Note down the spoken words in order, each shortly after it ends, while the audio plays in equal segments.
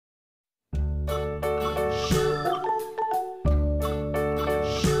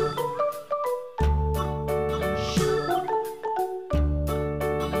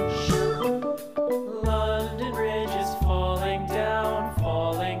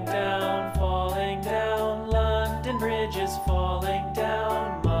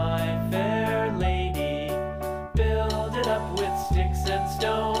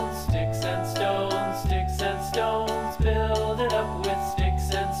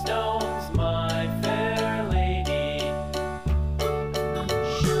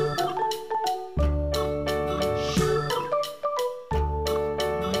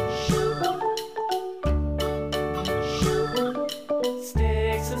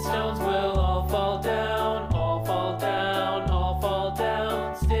and stones will all fall down, all fall down, all fall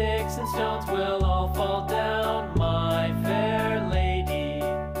down. Sticks and stones will all fall down, my fair lady.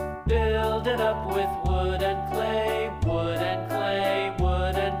 Build it up with wood and clay, wood and clay,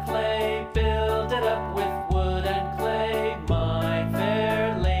 wood and clay. Build it up with wood and clay, my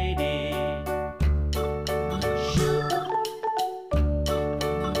fair lady.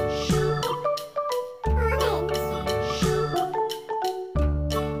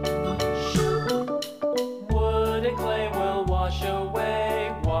 Wood and clay will wash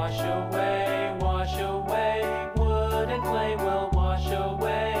away, wash away, wash away. Wood and clay will wash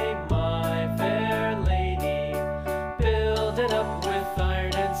away, my fair lady. Build it up with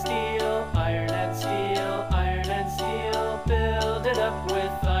iron and steel, iron and steel, iron and steel. Build it up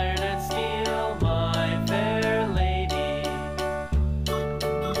with iron and steel, my fair lady.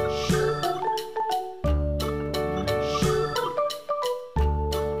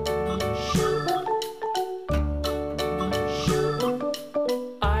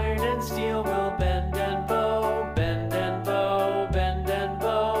 Iron and steel will bend and bow, bend and bow, bend and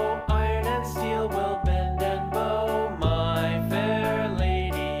bow. Iron and steel will bend and bow, my fair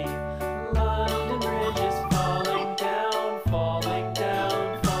lady. London Bridge is falling down, falling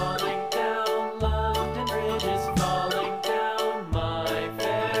down, falling down. London Bridge is falling down, my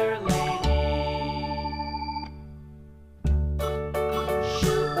fair lady.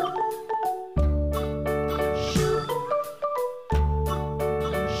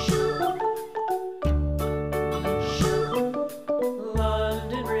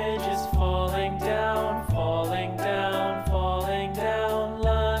 London Bridge is falling down, falling down, falling down.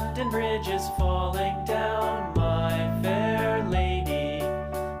 London Bridge is falling